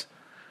to us.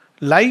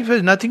 Life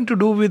has nothing to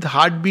do with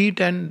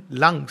heartbeat and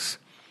lungs.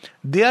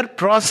 They are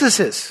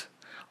processes.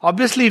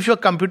 Obviously, if your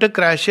computer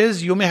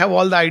crashes, you may have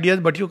all the ideas,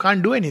 but you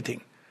can't do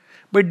anything.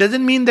 But it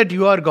doesn't mean that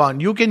you are gone.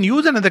 You can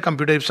use another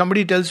computer. If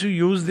somebody tells you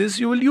use this,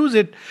 you will use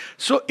it.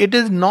 So it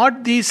is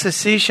not the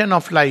cessation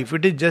of life.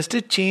 It is just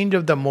a change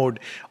of the mode.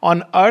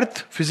 On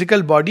earth,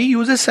 physical body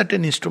uses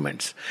certain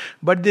instruments.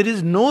 But there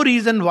is no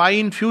reason why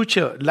in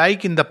future,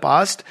 like in the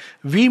past,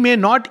 we may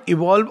not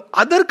evolve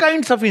other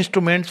kinds of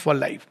instruments for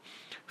life.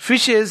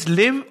 Fishes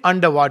live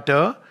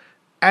underwater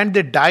and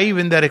they die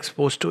when they are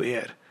exposed to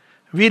air.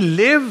 We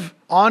live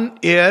on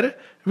air.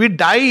 We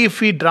die if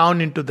we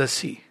drown into the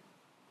sea.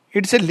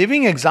 It's a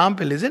living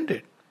example, isn't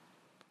it?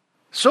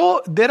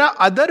 So there are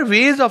other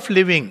ways of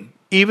living,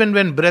 even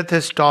when breath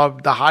has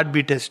stopped, the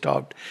heartbeat has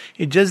stopped.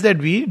 It's just that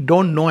we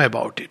don't know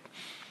about it.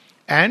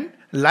 And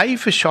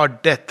life is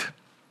short death.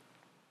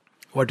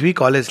 What we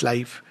call as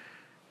life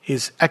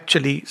is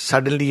actually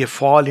suddenly a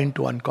fall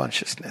into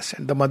unconsciousness.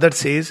 And the mother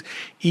says,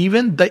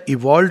 even the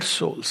evolved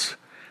souls,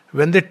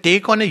 when they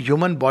take on a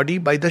human body,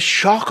 by the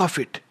shock of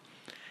it,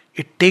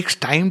 it takes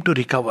time to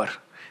recover.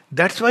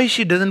 That's why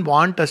she doesn't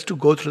want us to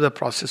go through the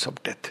process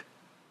of death.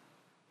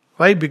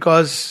 Why?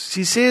 Because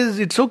she says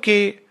it's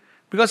okay.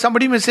 Because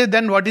somebody may say,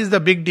 then what is the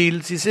big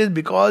deal? She says,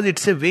 because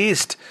it's a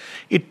waste.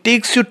 It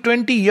takes you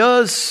 20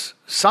 years,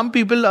 some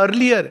people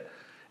earlier.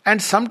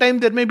 And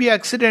sometimes there may be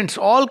accidents,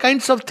 all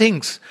kinds of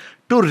things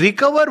to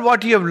recover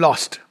what you have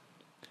lost.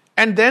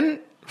 And then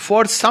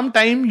for some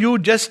time you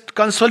just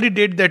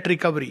consolidate that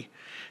recovery.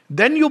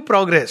 Then you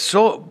progress.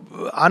 So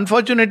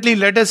unfortunately,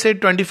 let us say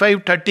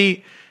 25,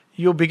 30,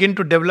 you begin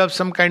to develop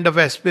some kind of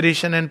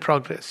aspiration and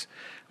progress.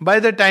 By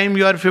the time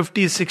you are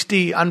 50,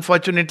 60,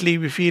 unfortunately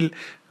we feel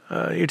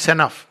it's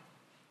enough.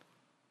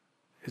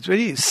 It's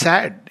very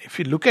sad. If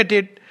you look at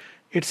it,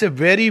 it's a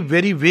very,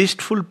 very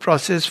wasteful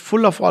process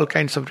full of all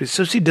kinds of risks.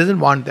 So she doesn't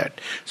want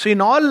that. So in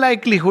all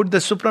likelihood, the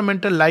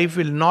supramental life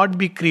will not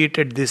be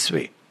created this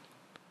way.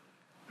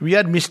 We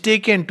are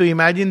mistaken to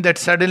imagine that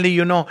suddenly,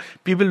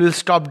 people will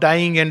stop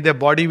dying and their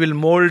body will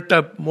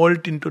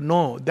molt into.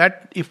 No.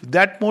 That if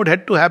that mode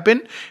had to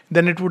happen,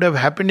 then it would have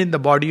happened in the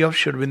body of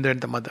Sri Aurobindo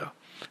and the mother.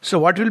 So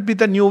what will be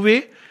the new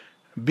way?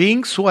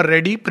 Beings who are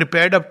ready,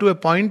 prepared up to a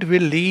point,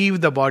 will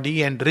leave the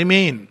body and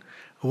remain.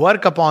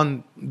 Work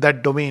upon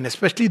that domain,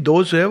 especially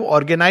those who have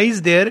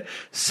organized their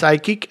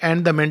psychic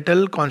and the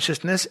mental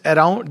consciousness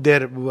around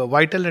their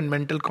vital and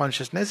mental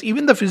consciousness,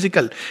 even the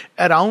physical,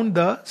 around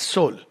the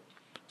soul.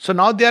 So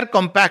now they are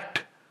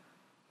compact,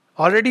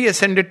 already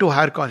ascended to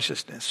higher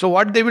consciousness. So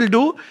what they will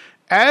do,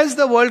 as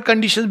the world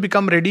conditions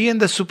become ready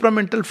and the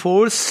supramental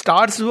force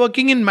starts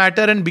working in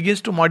matter and begins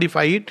to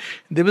modify it,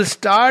 they will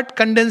start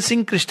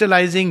condensing,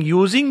 crystallizing,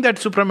 using that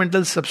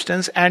supramental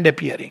substance and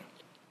appearing.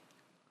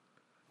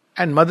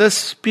 And Mother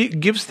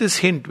gives this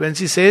hint when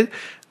she says,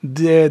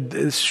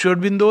 the Sri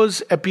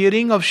Aurobindo's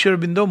appearing of Sri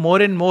Aurobindo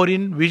more and more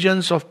in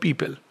visions of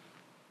people.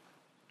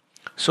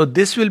 So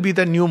this will be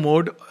the new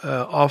mode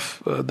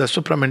of the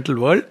supramental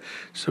world.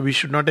 So we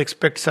should not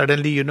expect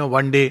suddenly,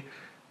 one day,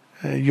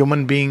 a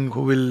human being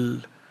who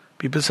will...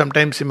 People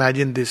sometimes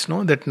imagine this,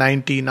 that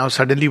 90, now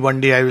suddenly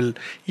one day I will...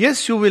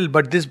 Yes, you will,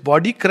 but this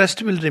body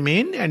crust will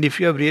remain. And if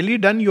you have really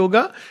done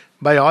yoga,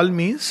 by all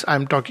means, I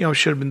am talking of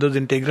Sri Aurobindo's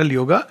integral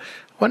yoga,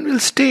 one will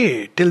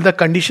stay till the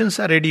conditions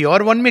are ready,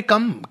 or one may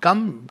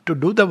come to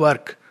do the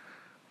work.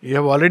 You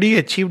have already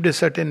achieved a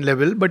certain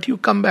level, but you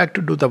come back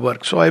to do the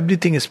work. So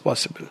everything is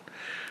possible.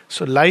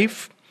 So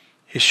life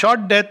is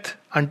short death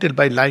until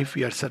by life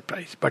we are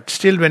surprised. But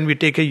still when we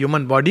take a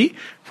human body,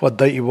 for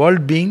the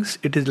evolved beings,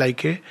 it is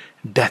like a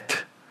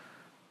death.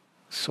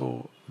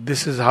 So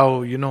this is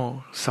how,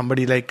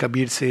 somebody like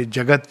Kabir says,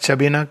 Jagat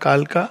chabena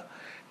kal ka,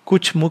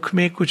 kuch mukh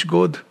mein kuch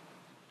god.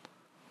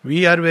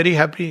 We are very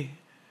happy.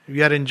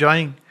 We are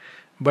enjoying.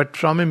 But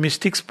from a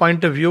mystic's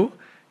point of view,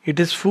 it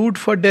is food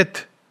for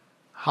death.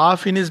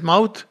 Half in his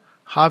mouth,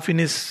 half in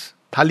his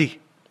thali.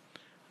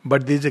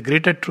 But there is a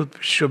greater truth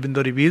which Sri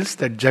Aurobindo reveals,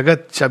 that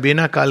Jagat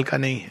chabena kal ka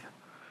nahi hai.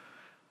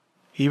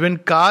 Even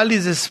kal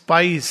is a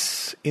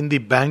spice in the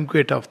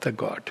banquet of the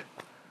God.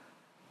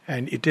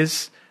 And it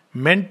is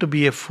meant to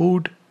be a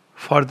food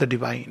for the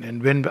divine.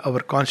 And when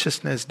our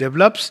consciousness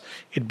develops,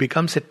 it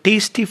becomes a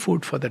tasty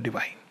food for the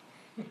divine.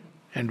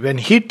 And when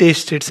he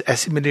tastes it,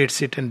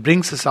 assimilates it and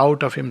brings us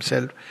out of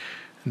himself,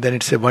 then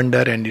it's a wonder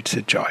and it's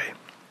a joy.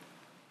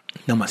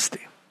 Namaste.